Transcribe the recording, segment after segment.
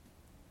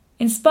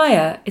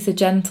Inspire is a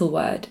gentle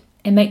word.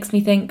 It makes me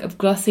think of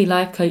glossy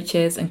life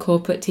coaches and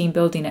corporate team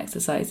building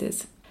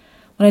exercises.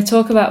 When I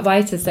talk about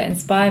writers that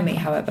inspire me,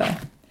 however,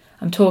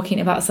 I'm talking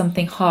about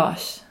something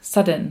harsh,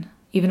 sudden,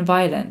 even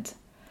violent.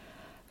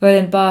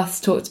 Roland Barthes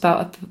talked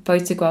about a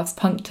photograph's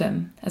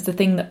punctum as the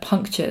thing that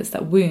punctures,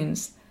 that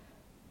wounds,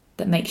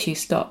 that makes you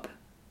stop.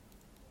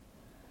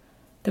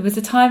 There was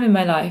a time in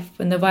my life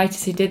when the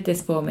writers who did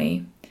this for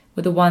me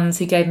were the ones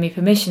who gave me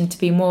permission to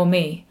be more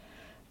me,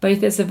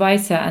 both as a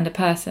writer and a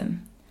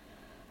person.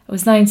 I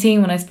was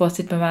 19 when I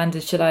spotted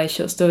Miranda's July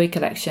short story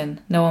collection,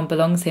 No One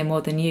Belongs Here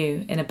More Than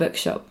You, in a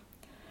bookshop.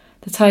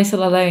 The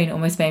title alone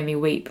almost made me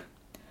weep.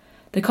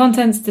 The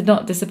contents did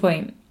not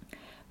disappoint.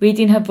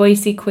 Reading her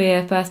voicey,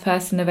 queer,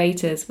 first-person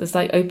narrators was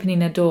like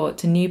opening a door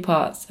to new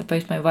parts of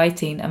both my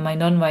writing and my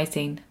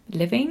non-writing,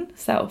 living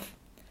self.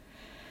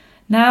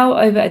 Now,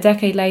 over a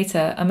decade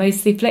later, I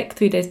mostly flick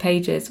through those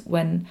pages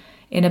when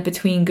in a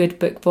between good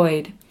book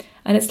void,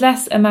 and it's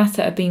less a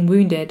matter of being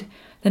wounded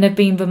than of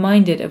being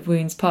reminded of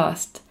wounds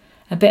past,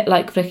 a bit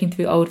like flicking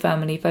through old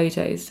family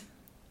photos.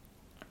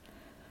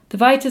 The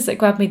writers that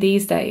grab me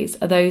these days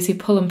are those who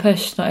pull and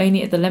push not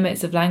only at the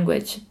limits of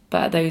language,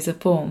 but at those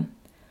of form.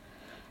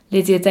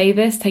 Lydia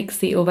Davis takes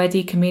the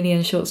already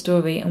chameleon short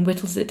story and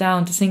whittles it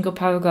down to single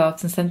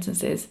paragraphs and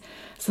sentences,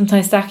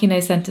 sometimes stacking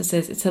those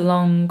sentences into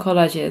long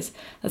collages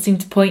that seem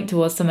to point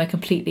towards somewhere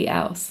completely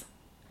else.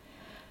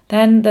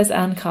 Then there's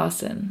Anne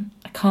Carson.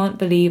 I can't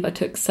believe I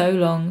took so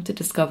long to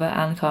discover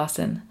Anne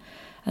Carson,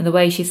 and the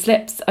way she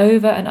slips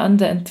over and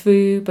under and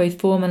through both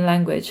form and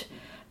language,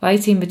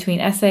 writing between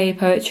essay,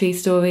 poetry,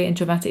 story and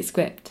dramatic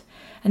script,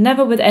 and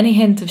never with any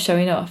hint of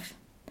showing off.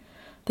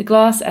 The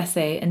Glass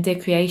Essay and Dear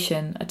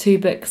Creation are two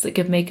books that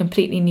give me a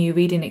completely new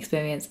reading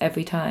experience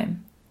every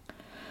time.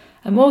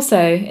 I'm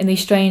also, in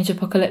these strange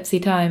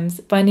apocalypsy times,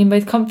 finding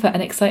both comfort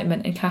and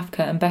excitement in Kafka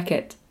and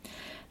Beckett.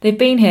 They've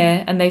been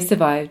here and they've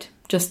survived,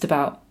 just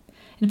about.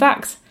 In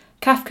fact,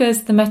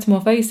 Kafka's The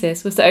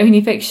Metamorphosis was the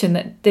only fiction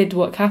that did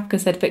what Kafka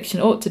said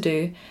fiction ought to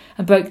do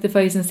and broke the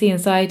frozen sea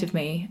inside of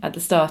me at the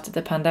start of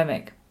the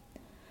pandemic.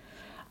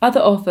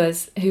 Other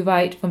authors who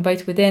write from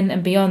both within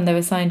and beyond their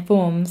assigned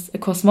forms,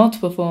 across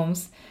multiple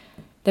forms,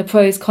 their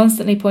prose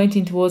constantly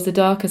pointing towards the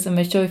darkest and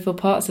most joyful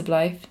parts of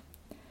life,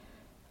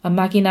 are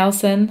Maggie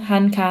Nelson,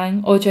 Han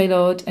Kang, Audre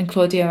Lorde and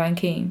Claudia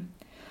Rankine.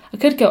 I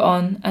could go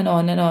on and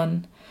on and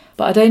on,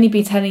 but I'd only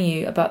be telling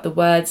you about the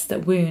words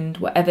that wound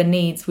whatever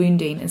needs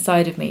wounding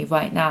inside of me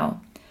right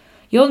now.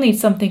 You'll need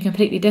something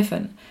completely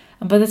different,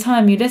 and by the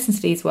time you listen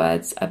to these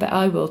words, I bet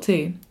I will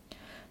too.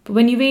 But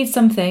when you read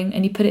something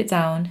and you put it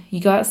down, you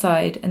go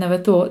outside and there are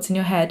thoughts in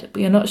your head,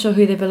 but you're not sure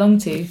who they belong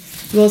to,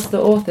 yours or the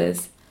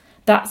author's,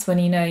 that's when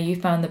you know you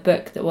found the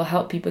book that will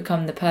help you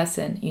become the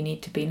person you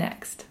need to be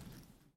next.